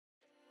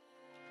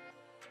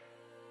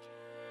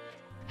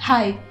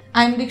Hi,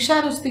 I'm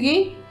Diksha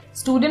Rustigi,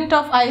 student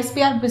of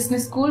ISPR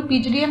Business School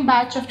PGDM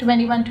batch of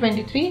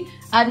 21-23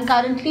 and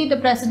currently the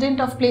president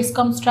of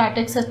Placecom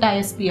Stratix at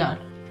ISPR.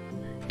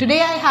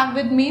 Today I have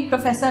with me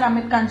Professor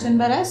Amit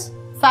Kanchanbaras,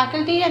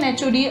 faculty and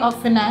HOD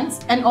of Finance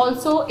and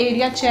also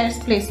area chairs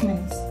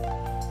placements.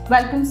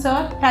 Welcome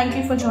sir, thank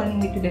you for joining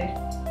me today.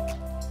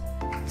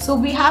 So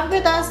we have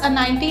with us a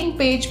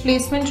 19-page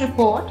placement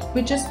report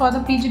which is for the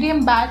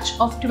PGDM batch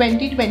of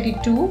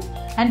 2022,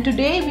 and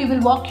today we will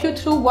walk you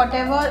through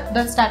whatever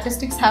the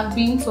statistics have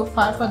been so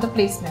far for the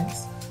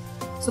placements.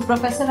 So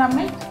Professor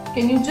Amit,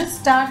 can you just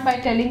start by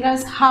telling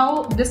us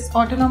how this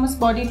autonomous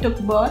body took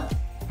birth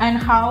and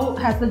how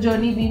has the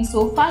journey been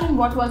so far and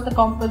what was the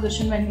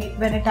composition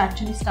when it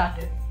actually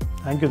started?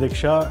 Thank you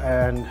Diksha,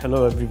 and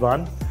hello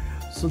everyone.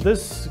 So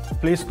this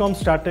Placecom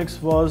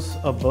Stratix was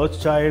a birth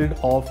child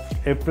of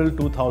April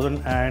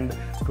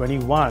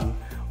 2021,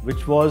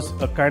 which was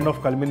a kind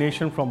of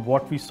culmination from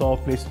what we saw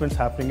placements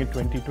happening in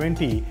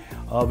 2020,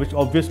 which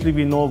obviously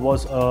we know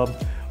was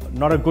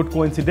not a good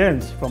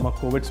coincidence from a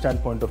COVID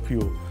standpoint of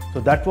view. So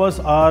that was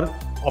our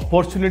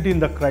opportunity in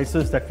the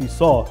crisis that we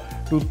saw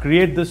to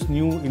create this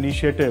new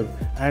initiative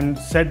and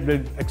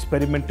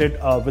experimented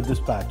with this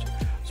batch.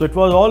 So it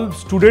was all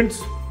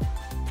students,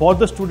 for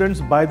the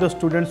students, by the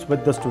students,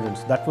 with the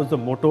students. That was the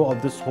motto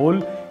of this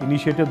whole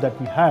initiative that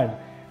we had,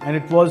 and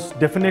it was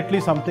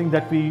definitely something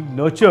that we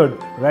nurtured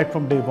right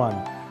from day one.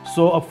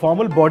 So a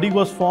formal body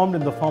was formed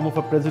in the form of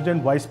a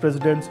president, vice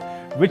presidents,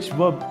 which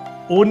were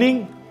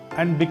owning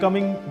and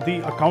becoming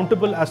the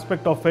accountable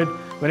aspect of it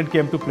when it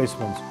came to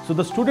placements. So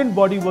the student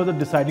body were the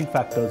deciding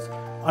factors.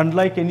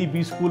 Unlike any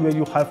B school where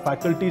you have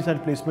faculties and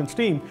placements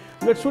team,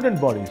 you had student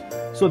bodies.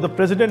 So the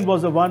president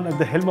was the one at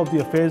the helm of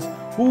the affairs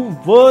who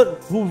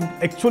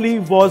actually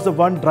was the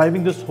one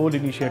driving this whole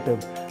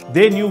initiative.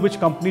 They knew which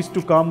companies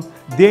to come,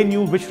 they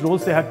knew which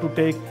roles they had to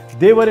take,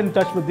 they were in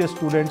touch with their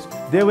students,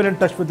 they were in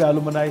touch with the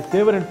alumni,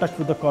 they were in touch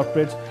with the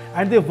corporates,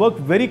 and they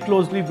worked very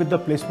closely with the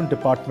placement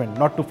department,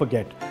 not to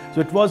forget.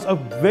 So it was a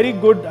very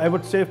good, I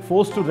would say,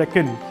 force to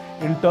reckon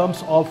in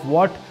terms of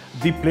what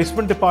the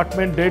placement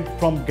department did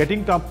from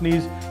getting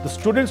companies. The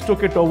students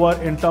took it over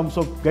in terms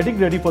of getting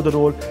ready for the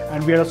role,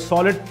 and we had a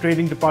solid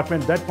training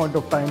department at that point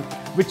of time,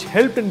 which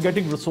helped in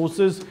getting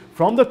resources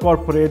from the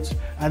corporates,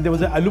 and there was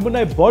an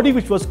alumni body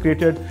which was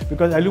created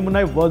because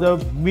alumni were the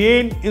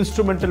main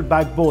instrumental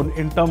backbone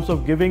in terms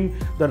of giving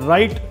the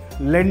right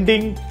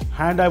lending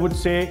hand, I would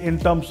say, in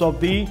terms of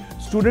the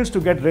students to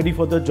get ready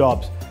for the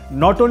jobs.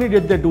 Not only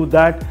did they do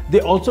that,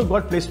 they also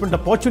got placement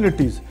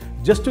opportunities.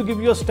 Just to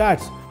give you a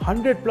stats,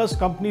 100 plus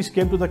companies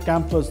came to the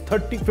campus,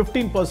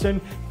 15%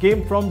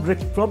 came from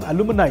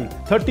alumni,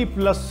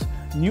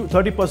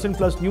 30%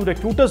 plus new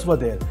recruiters were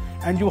there.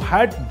 And you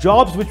had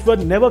jobs which were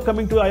never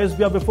coming to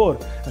ISBR before.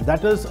 And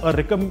that is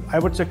I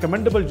would say,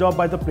 commendable job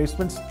by the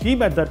placement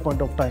scheme at that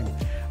point of time.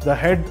 The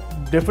head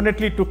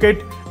definitely took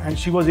it, and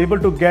she was able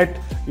to get,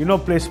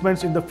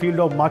 placements in the field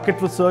of market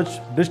research,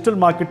 digital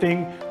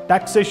marketing,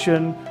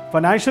 taxation,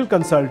 financial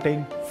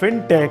consulting,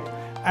 fintech,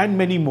 and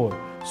many more.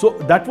 So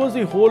that was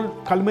the whole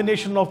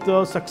culmination of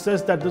the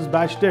success that this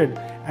batch did,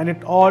 and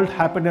it all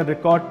happened in a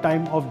record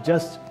time of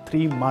just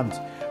 3 months,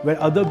 where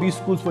other B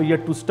schools were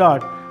yet to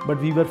start, but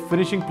we were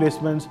finishing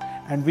placements,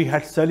 and we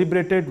had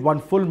celebrated one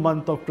full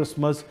month of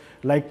Christmas,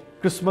 like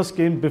Christmas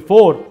came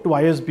before to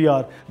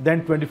ISBR,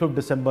 then 25th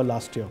December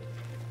last year.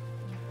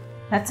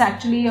 That's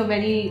actually a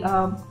very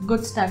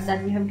good start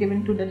that we have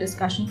given to the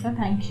discussion, sir.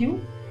 Thank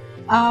you.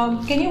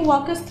 Can you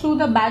walk us through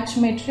the batch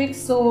matrix?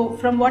 So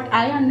from what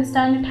I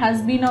understand, it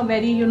has been a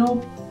very,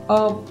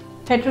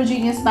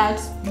 heterogeneous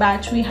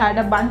batch. We had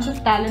a bunch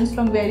of talents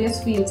from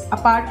various fields.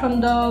 Apart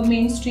from the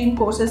mainstream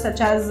courses such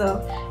as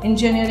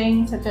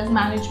engineering, such as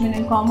management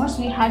and commerce,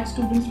 we had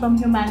students from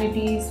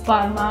humanities,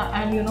 pharma,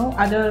 and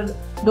other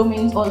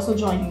domains also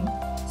joining.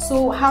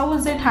 So how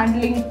was it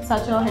handling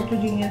such a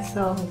heterogeneous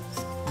mix?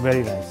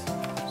 Very nice.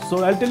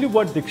 So I'll tell you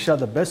what, Diksha,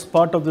 the best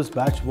part of this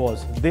batch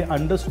was they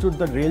understood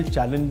the real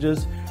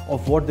challenges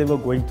of what they were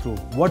going through,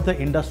 what the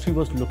industry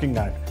was looking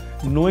at,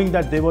 knowing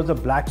that there was a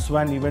black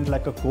swan event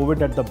like a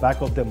COVID at the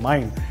back of their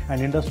mind, and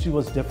industry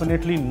was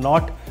definitely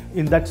not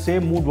in that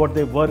same mood what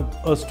they were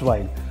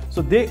erstwhile.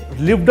 So they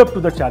lived up to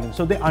the challenge.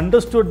 So they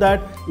understood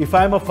that if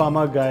I'm a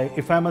pharma guy,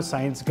 if I'm a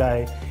science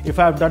guy, if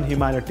I've done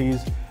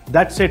humanities,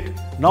 that's it.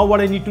 Now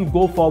what I need to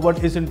go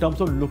forward is in terms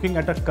of looking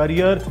at a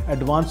career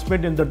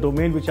advancement in the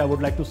domain which I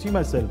would like to see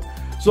myself.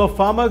 So a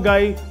pharma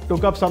guy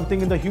took up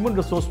something in the human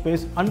resource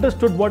space,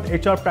 understood what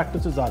HR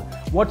practices are,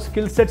 what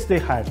skill sets they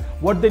had,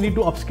 what they need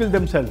to upskill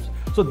themselves.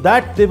 So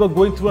that they were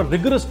going through a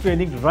rigorous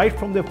training right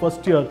from their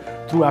first year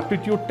through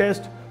aptitude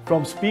test,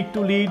 from speak to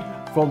lead,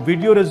 from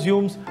video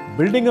resumes,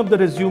 building up the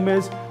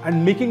resumes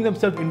and making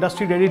themselves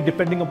industry ready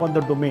depending upon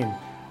the domain.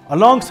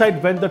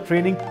 Alongside went the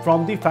training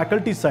from the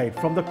faculty side,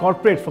 from the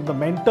corporate, from the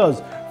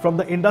mentors, from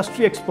the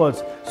industry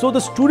experts. So the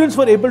students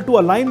were able to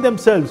align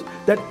themselves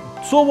that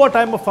So what,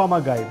 I'm a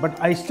pharma guy, but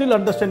I still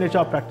understand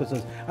HR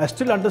practices. I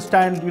still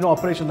understand,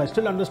 operations. I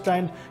still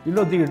understand,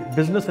 the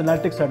business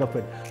analytics side of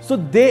it. So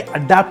they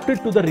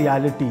adapted to the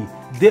reality.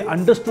 They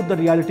understood the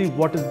reality of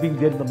what is being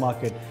there in the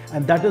market,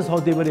 and that is how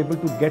they were able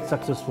to get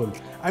successful.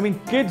 I mean,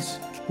 kids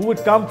who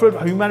would come from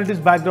a humanities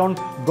background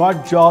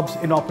got jobs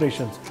in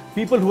operations.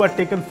 People who had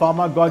taken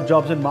pharma got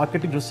jobs in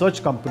marketing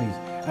research companies,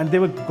 and they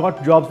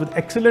got jobs with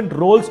excellent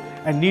roles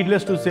and,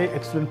 needless to say,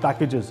 excellent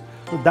packages.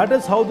 So that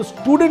is how the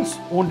students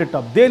owned it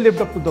up. They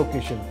lived up to the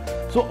occasion.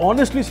 So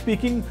honestly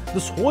speaking,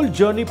 this whole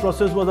journey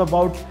process was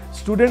about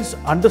students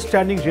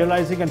understanding,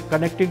 realizing and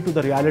connecting to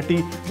the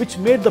reality, which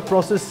made the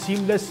process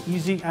seamless,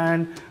 easy,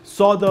 and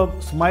saw the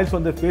smiles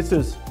on their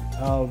faces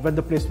when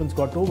the placements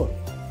got over.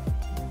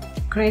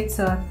 Great,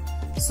 sir.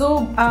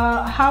 So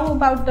how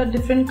about the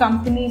different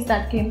companies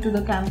that came to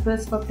the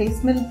campus for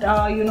placement?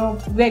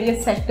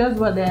 Various sectors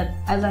were there,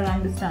 as I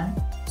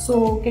understand.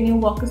 So can you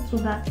walk us through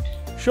that?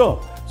 Sure.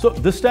 So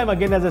this time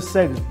again, as I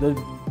said, the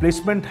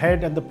placement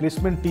head and the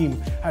placement team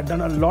had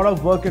done a lot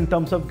of work in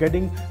terms of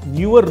getting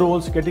newer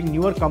roles, getting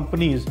newer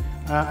companies.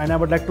 And I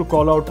would like to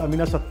call out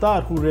Amina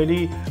Sattar, who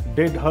really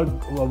did her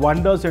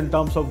wonders in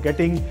terms of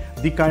getting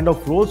the kind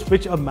of roles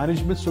which a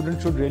management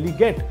student should really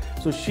get.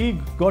 So she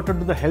got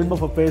into the helm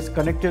of affairs,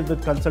 connected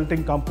with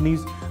consulting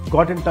companies,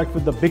 got in touch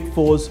with the big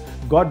fours,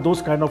 got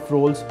those kind of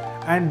roles.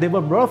 And there were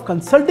a lot of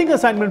consulting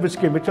assignments which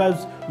came, which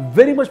was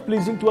very much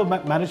pleasing to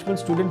a management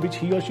student, which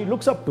he or she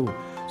looks up to.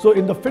 So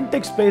in the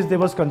fintech space, there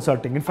was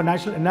consulting. In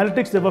financial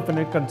analytics, there were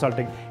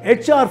consulting.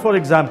 HR, for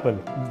example,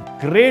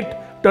 great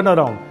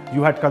turnaround.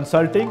 You had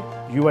consulting,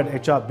 you had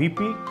HR BP,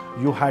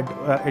 you had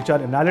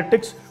HR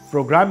analytics,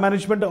 program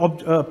management,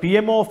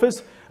 PMO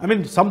office. I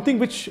mean, something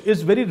which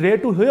is very rare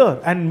to hear,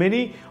 and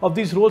many of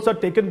these roles are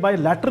taken by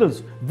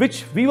laterals,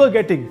 which we were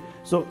getting.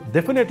 So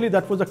definitely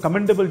that was a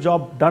commendable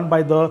job done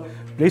by the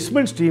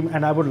placements team,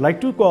 and I would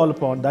like to call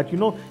upon that,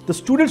 the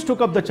students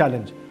took up the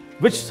challenge,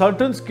 which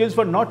certain skills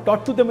were not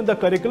taught to them in the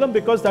curriculum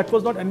because that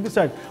was not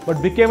envisaged,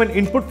 but became an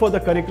input for the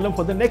curriculum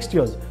for the next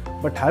years.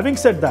 But having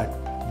said that,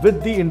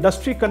 with the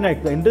industry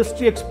connect, the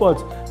industry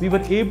experts, we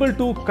were able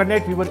to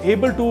connect, we were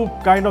able to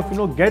kind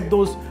of, get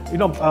those,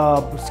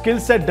 skill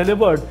set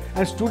delivered,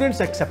 and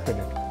students accepted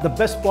it. The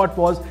best part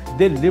was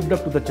they lived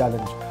up to the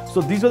challenge. So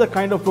these were the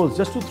kind of roles.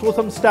 Just to throw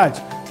some stats,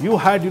 you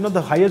had,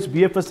 the highest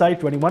BFSI,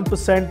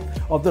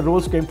 21% of the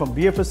roles came from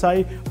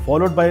BFSI,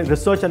 followed by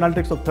research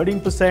analytics of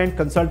 13%,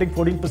 consulting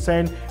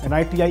 14%, and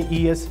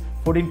ITIES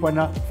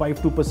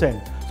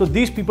 14.52%. So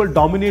these people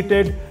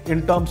dominated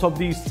in terms of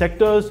these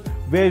sectors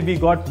where we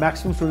got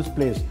maximum students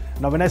placed.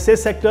 Now when I say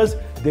sectors,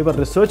 they were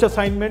research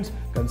assignments,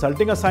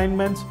 consulting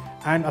assignments,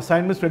 and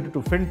assignments related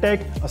to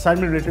fintech,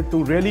 assignments related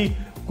to really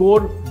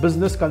core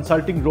business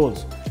consulting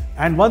roles.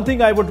 And one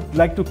thing I would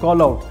like to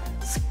call out,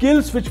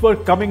 skills which were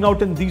coming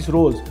out in these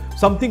roles,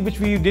 something which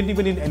we didn't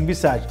even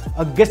envisage,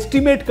 a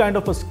guesstimate kind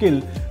of a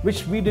skill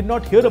which we did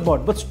not hear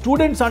about, but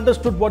students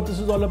understood what this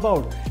is all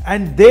about,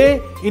 and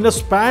they, in a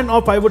span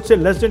of, I would say,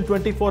 less than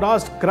 24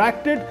 hours,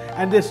 cracked it,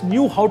 and they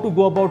knew how to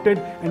go about it,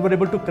 and were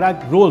able to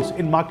crack roles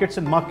in markets,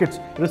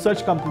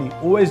 research company,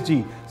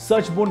 OSG,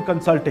 Searchbone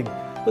Consulting.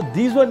 So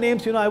these were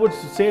names, I would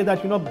say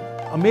that,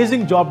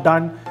 amazing job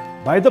done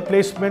by the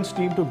placements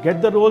team to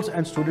get the roles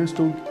and students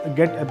to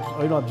get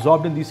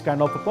absorbed in these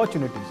kind of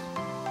opportunities.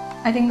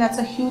 I think that's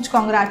a huge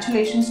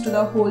congratulations to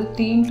the whole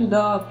team, to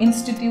the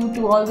institute,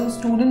 to all those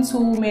students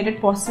who made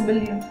it possible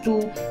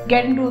to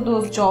get into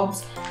those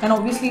jobs, and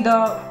obviously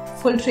the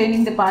full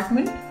training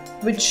department,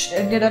 which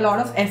did a lot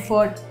of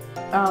effort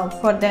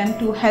for them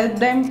to help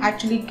them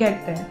actually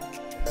get there.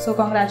 So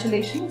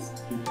congratulations.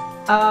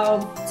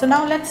 So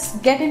now let's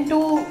get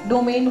into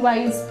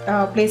domain-wise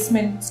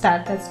placement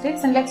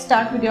statistics, and let's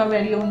start with your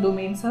very own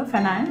domain, sir,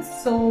 finance.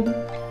 So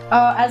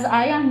as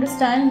I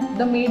understand,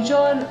 the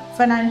major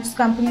finance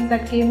companies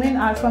that came in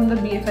are from the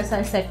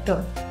BFSI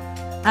sector,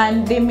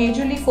 and they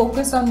majorly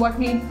focus on what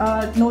we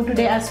know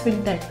today as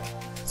fintech.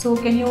 So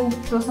can you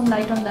throw some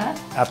light on that?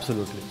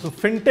 Absolutely. So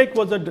fintech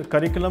was a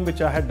curriculum which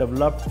I had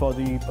developed for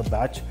the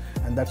batch,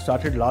 and that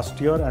started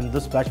last year, and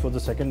this batch was the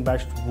second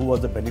batch who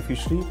was the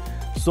beneficiary.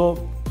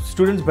 So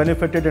students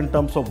benefited in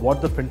terms of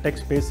what the fintech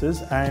space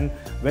is, and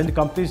when the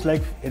companies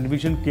like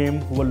Envision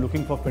came who were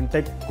looking for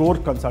fintech core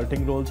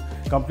consulting roles,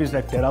 companies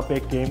like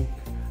TerraPay came,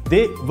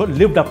 they were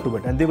lived up to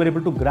it and they were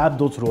able to grab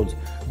those roles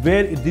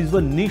where these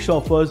were niche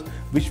offers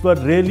which were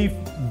really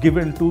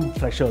given to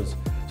freshers.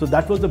 So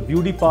that was the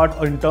beauty part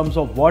in terms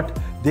of what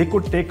they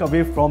could take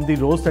away from the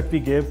roles that we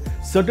gave.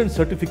 Certain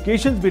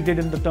certifications we did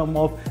in the term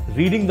of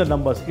reading the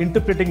numbers,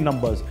 interpreting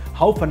numbers,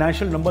 how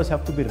financial numbers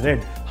have to be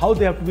read, how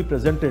they have to be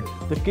presented.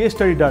 The case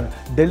study done,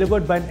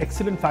 delivered by an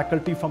excellent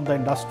faculty from the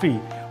industry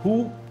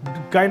who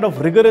kind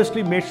of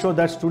rigorously made sure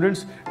that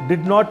students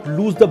did not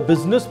lose the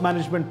business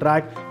management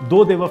track,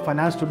 though they were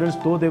finance students,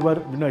 though they were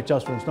HR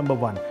students, number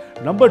one.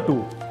 Number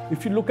two,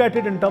 if you look at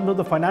it in terms of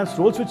the finance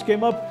roles which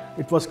came up,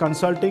 it was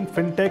consulting,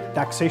 fintech,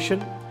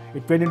 taxation,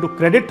 it went into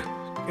credit,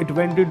 it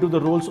went into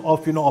the roles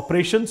of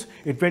operations,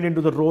 it went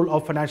into the role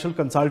of financial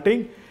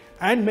consulting,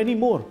 and many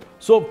more.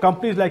 So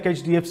companies like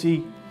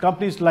HDFC,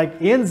 companies like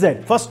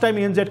ANZ. First time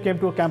ANZ came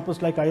to a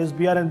campus like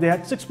ISBR and they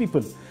had 6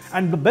 people.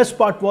 And the best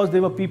part was they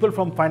were people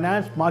from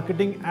finance,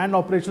 marketing and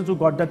operations who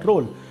got that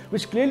role,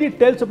 which clearly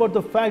tells about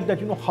the fact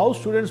that, how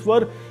students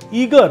were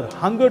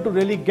hunger to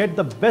really get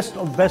the best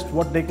of best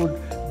what they could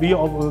be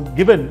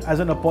given as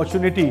an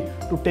opportunity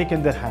to take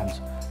in their hands.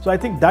 So I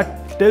think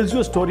that tells you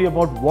a story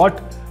about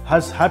what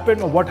has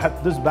happened or what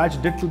this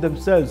batch did to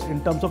themselves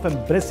in terms of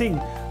embracing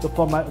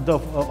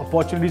the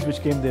opportunities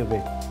which came their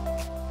way.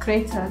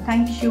 Great, sir.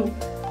 Thank you.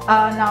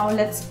 Now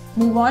let's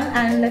move on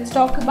and let's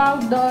talk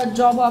about the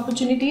job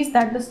opportunities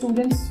that the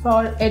students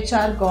for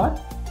HR got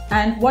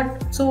and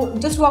so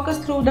just walk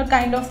us through the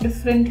kind of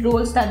different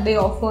roles that they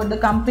offered, the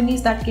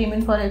companies that came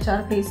in for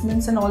HR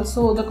placements and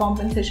also the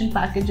compensation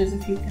packages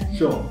if you can.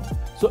 Sure.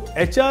 So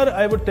HR,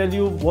 I would tell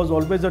you, was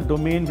always a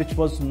domain which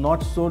was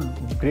not so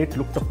great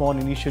looked upon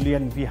initially,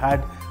 and we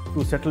had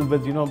to settle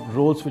with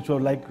roles which were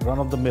like run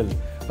of the mill.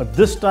 But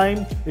this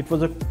time it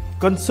was a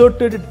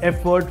concerted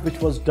effort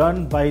which was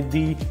done by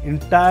the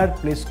entire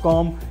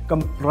Placecom,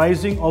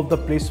 comprising of the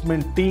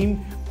placement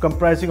team,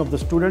 comprising of the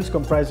students,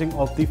 comprising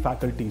of the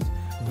faculties,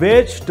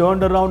 which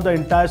turned around the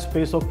entire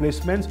space of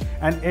placements,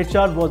 and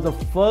HR was the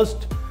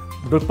first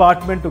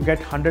department to get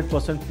 100%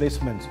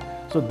 placements.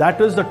 So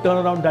that is the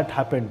turnaround that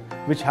happened,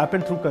 which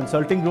happened through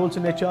consulting roles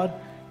in HR,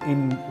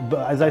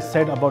 as I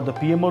said about the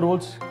PMO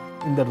roles,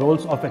 in the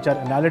roles of HR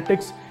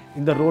analytics,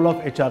 in the role of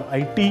HR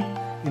IT,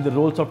 in the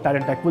roles of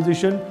talent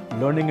acquisition,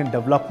 learning and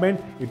development.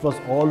 It was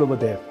all over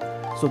there.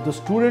 So the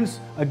students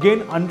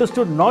again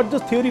understood not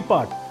just theory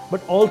part,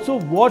 but also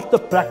what the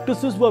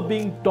practices were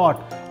being taught,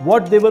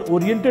 what they were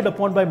oriented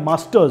upon by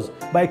masters,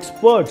 by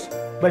experts,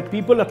 by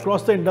people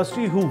across the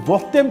industry who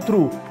walked them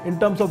through in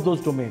terms of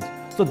those domains.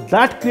 So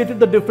that created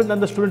the difference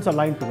and the students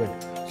aligned to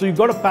it. So you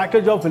got a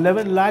package of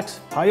 11 lakhs,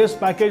 highest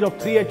package of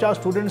 3 HR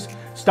students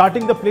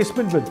starting the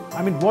placement with.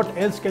 I mean, what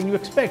else can you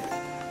expect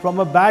from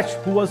a batch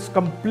who was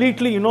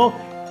completely,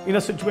 in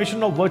a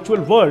situation of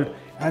virtual world,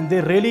 and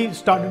they really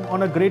started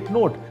on a great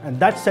note, and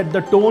that set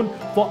the tone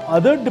for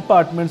other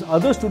departments,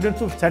 other students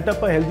to set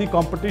up a healthy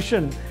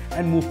competition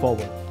and move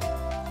forward.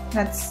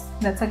 That's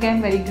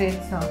again very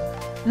great, sir.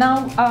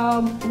 Now,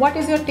 what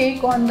is your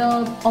take on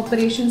the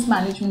operations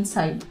management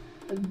side?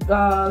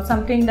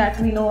 Something that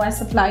we know as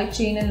supply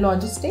chain and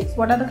logistics.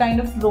 What are the kind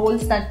of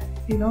roles that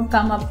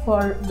come up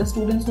for the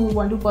students who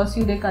want to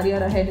pursue their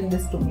career ahead in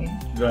this domain?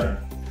 Right.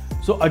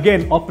 So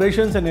again,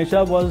 operations and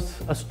HR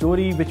was a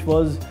story which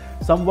was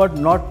somewhat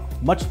not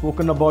much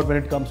spoken about when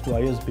it comes to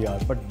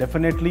ISBR, but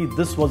definitely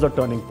this was a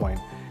turning point.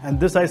 And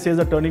this, I say, as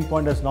a turning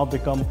point has now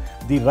become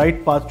the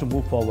right path to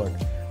move forward.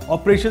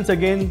 Operations,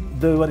 again,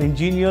 there were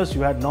engineers,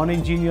 you had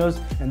non-engineers,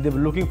 and they were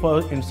looking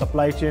for in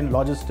supply chain,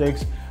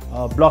 logistics,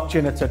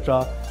 blockchain,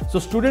 etc. So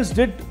students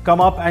did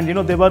come up and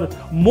they were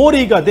more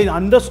eager. They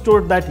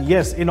understood that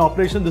yes, in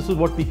operation this is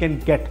what we can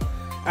get.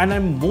 And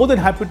I'm more than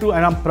happy to,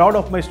 and I'm proud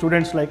of my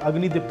students like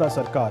Agni Dipta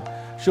Sarkar,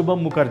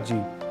 Shubham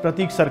Mukherjee,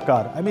 Pratik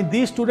Sarkar. I mean,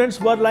 these students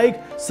were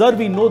like, sir,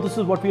 we know this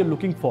is what we are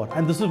looking for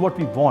and this is what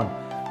we want.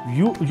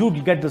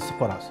 You get this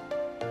for us.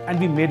 And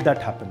we made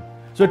that happen.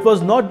 So it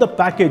was not the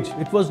package,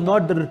 it was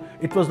not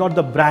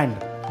the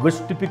brand, which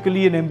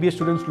typically an MBA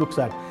student looks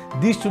at.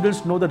 These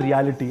students know the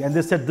reality and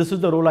they said, this is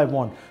the role I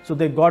want. So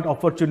they got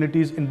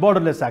opportunities in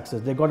borderless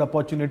access, they got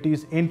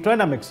opportunities in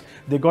Trinamics,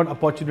 they got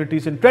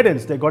opportunities in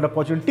Tredence, they got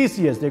opportunities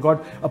in TCS, they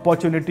got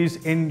opportunities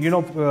in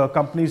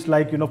companies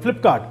like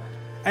Flipkart.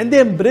 And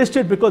they embraced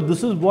it because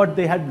this is what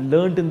they had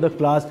learned in the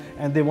class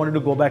and they wanted to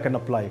go back and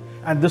apply.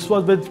 And this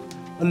was with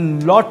a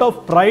lot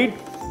of pride,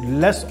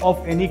 less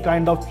of any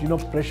kind of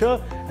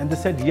pressure, and they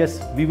said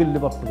yes, we will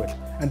live up to it.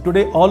 And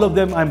today all of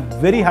them, I'm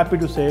very happy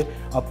to say,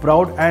 are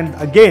proud. And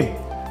again,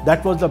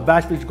 that was the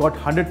batch which got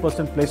 100%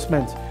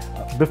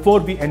 placements before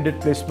we ended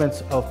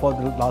placements for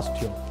the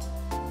last year.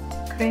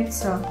 Great,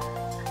 sir.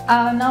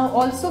 Now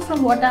also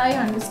from what I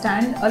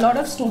understand, a lot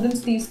of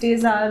students these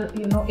days are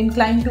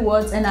inclined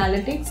towards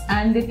analytics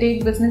and they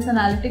take business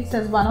analytics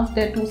as one of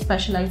their 2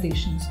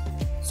 specializations.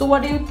 So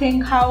what do you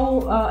think,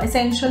 how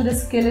essential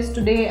this skill is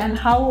today and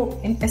how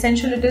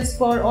essential it is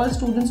for all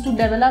students to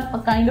develop a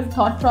kind of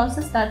thought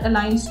process that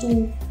aligns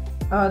to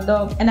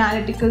the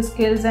analytical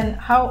skills, and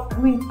how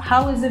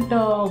is it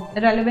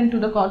relevant to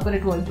the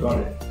corporate world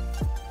today?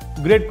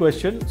 Great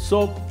question.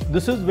 So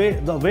this is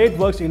the way it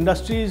works.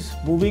 Industry is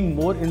moving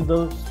more in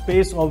the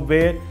space of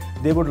where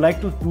they would like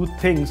to do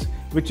things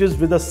which is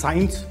with a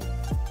science.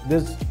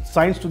 There's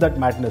science to that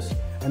madness,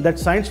 and that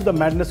science to the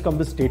madness comes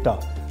with data.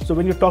 So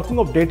when you're talking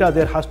of data,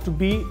 there has to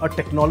be a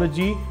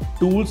technology,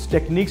 tools,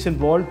 techniques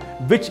involved,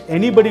 which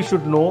anybody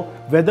should know,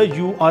 whether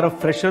you are a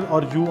fresher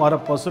or you are a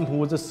person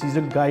who is a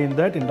seasoned guy in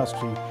that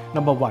industry,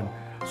 number one.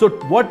 So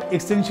what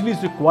essentially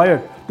is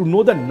required to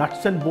know the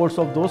nuts and bolts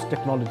of those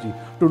technology,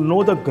 to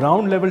know the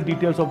ground level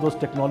details of those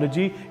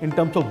technology in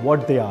terms of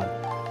what they are.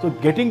 So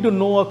getting to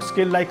know a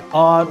skill like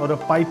R or a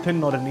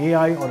Python or an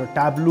AI or a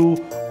Tableau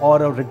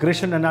or a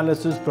regression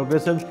analysis,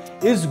 progressive,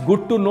 is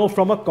good to know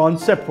from a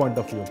concept point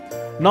of view.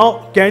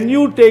 Now, can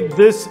you take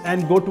this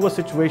and go to a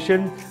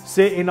situation,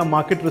 say in a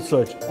market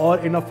research or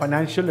in a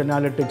financial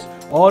analytics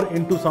or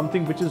into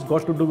something which has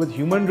got to do with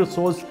human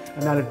resource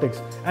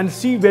analytics and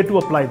see where to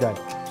apply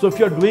that? So if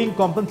you're doing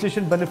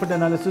compensation benefit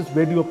analysis,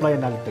 where do you apply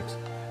analytics?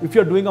 If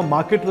you're doing a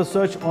market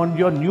research on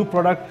your new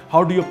product,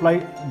 how do you apply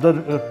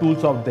the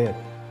tools out there?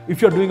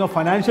 If you're doing a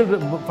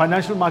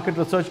financial market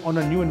research on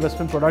a new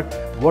investment product,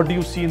 what do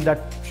you see in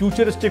that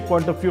futuristic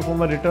point of view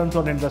from a returns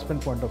on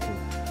investment point of view?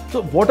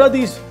 So what are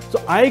these?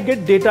 So I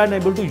get data and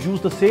able to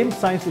use the same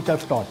science which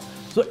I've taught.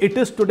 So it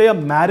is today a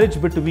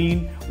marriage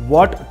between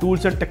what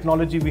tools and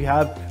technology we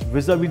have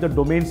vis-a-vis the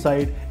domain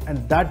side,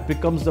 and that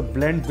becomes the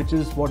blend which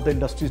is what the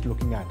industry is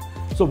looking at.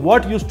 So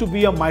what used to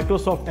be a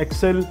Microsoft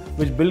Excel,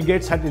 which Bill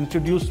Gates had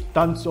introduced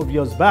tons of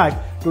years back,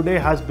 today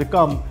has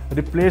become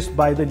replaced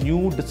by the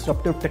new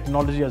disruptive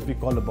technology, as we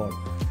call about.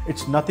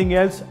 It's nothing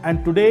else,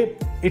 and today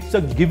it's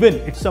a given,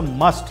 it's a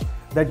must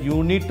that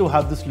you need to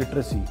have this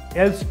literacy,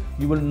 else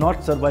you will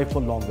not survive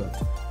for longer.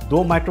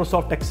 Though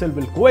Microsoft Excel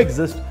will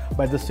coexist,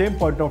 by the same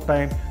point of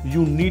time,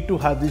 you need to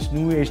have these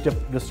new age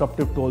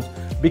disruptive tools,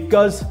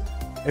 because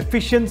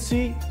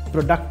efficiency,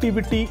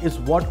 productivity is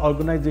what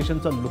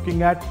organizations are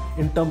looking at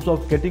in terms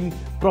of getting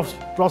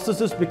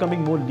processes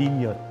becoming more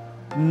linear,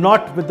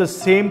 not with the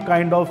same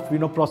kind of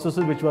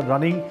processes which were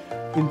running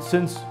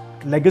since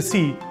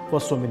legacy for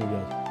so many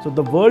years. So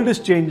the world is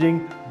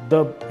changing,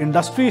 the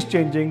industry is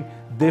changing,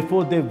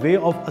 therefore their way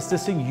of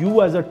assessing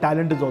you as a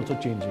talent is also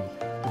changing.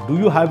 Do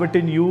you have it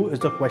in you is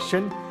the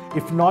question.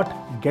 If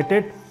not, get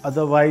it.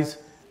 Otherwise,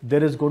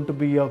 there is going to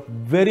be a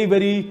very,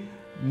 very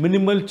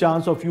minimal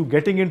chance of you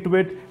getting into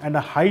it and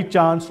a high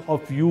chance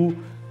of you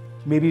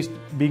maybe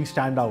being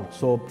stand out.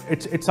 So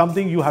it's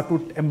something you have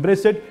to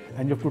embrace it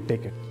and you have to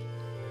take it.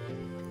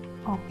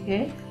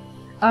 Okay.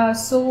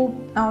 So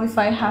now if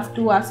I have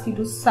to ask you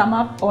to sum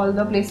up all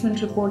the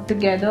placement report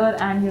together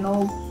and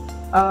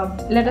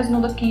let us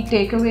know the key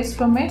takeaways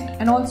from it,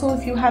 and also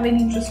if you have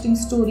any interesting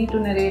story to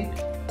narrate,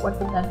 what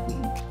would that be?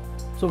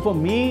 So for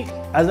me,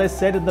 as I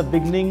said in the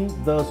beginning,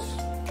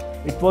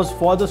 it was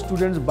for the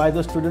students, by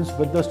the students,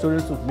 with the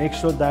students, to make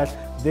sure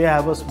that they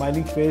have a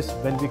smiling face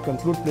when we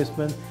conclude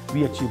placement.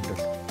 We achieved it,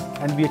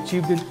 and we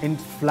achieved it in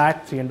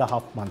flat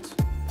 3.5 months.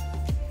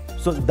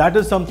 So that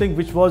is something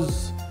which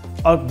was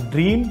a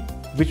dream,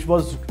 which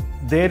was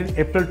there in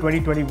April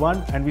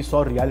 2021, and we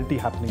saw reality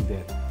happening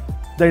there.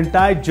 The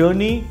entire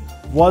journey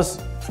was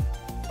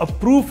a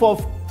proof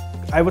of,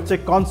 I would say,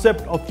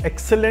 concept of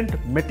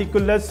excellent,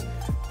 meticulous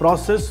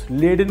process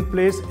laid in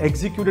place,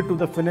 executed to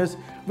the finish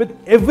with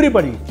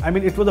everybody. I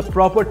mean, it was a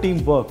proper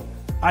teamwork.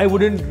 For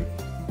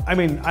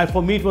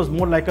me, it was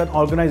more like an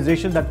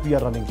organization that we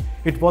are running.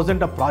 It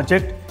wasn't a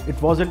project,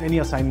 it wasn't any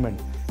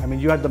assignment. I mean,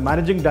 you had the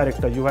managing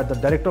director, you had the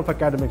director of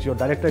academics, your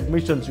director of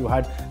admissions, you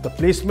had the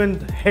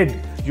placement head,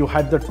 you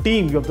had the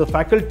team, you have the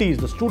faculties,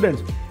 the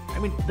students. I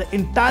mean, the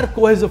entire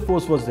cohesive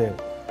force was there.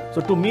 So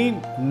to me,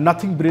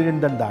 nothing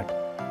brilliant than that.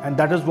 And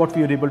that is what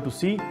we were able to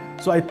see.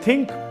 So I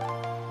think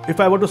if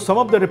I were to sum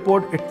up the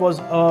report, it was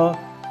an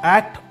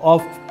act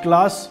of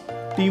class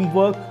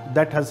teamwork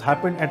that has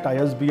happened at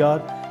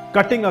ISBR,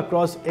 cutting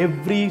across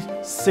every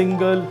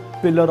single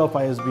pillar of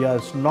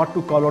ISBR, not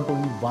to call out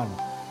only one.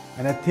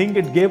 And I think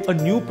it gave a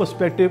new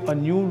perspective, a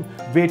new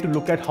way to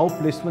look at how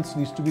placements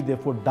needs to be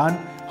therefore done,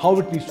 how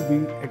it needs to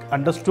be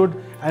understood,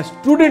 and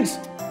students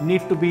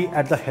need to be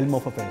at the helm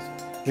of affairs,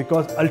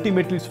 because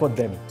ultimately it's for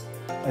them.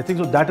 I think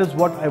so that is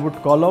what I would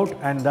call out,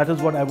 and that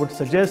is what I would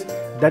suggest,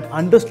 that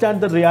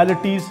understand the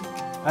realities.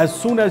 As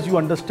soon as you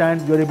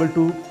understand, you're able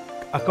to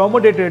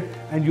accommodate it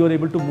and you're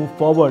able to move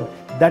forward.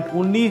 That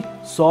only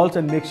solves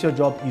and makes your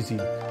job easy.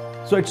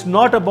 So it's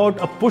not about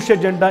a push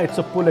agenda, it's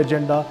a pull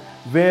agenda,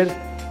 where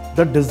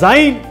the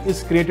design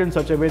is created in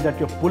such a way that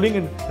you're pulling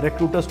in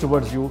recruiters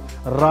towards you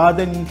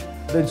rather than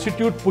the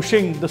institute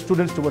pushing the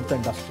students towards the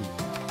industry.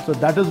 So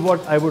that is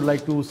what I would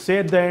like to say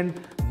at the end,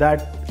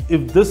 that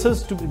if this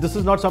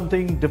is not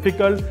something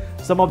difficult,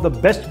 some of the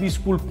best B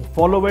school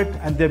follow it,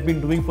 and they've been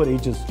doing for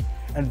ages,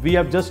 and we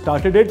have just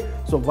started it.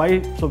 So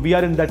we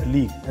are in that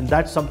league, and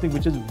that's something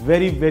which is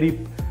very, very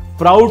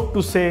proud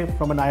to say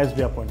from an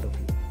ISBR point of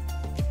view.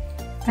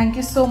 Thank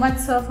you so much,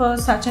 sir, for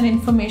such an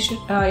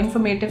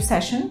informative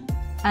session,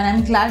 and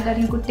I'm glad that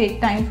you could take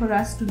time for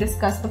us to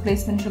discuss the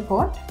placement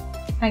report.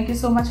 Thank you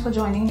so much for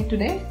joining me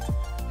today.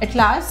 At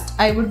last,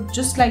 I would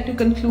just like to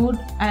conclude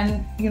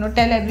and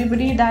tell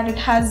everybody that it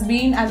has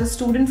been, as a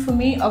student for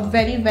me, a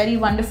very, very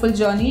wonderful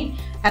journey,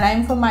 and I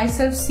am for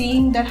myself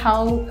seeing that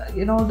how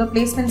the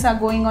placements are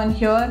going on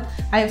here.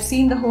 I have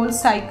seen the whole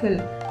cycle.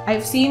 I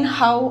have seen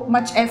how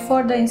much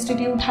effort the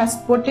institute has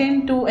put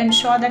in to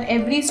ensure that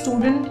every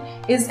student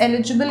is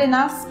eligible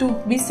enough to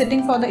be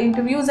sitting for the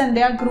interviews, and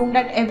they are groomed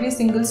at every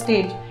single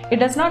stage. It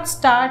does not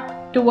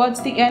start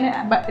towards the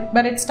end,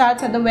 but it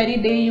starts at the very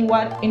day you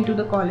are into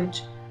the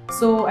college.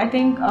 So I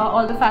think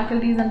all the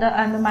faculties and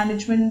the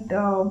management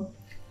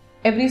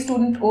every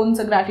student owes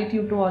a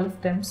gratitude to all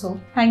of them. So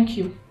thank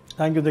you.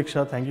 Thank you,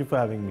 Diksha. Thank you for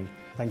having me.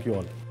 Thank you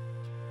all.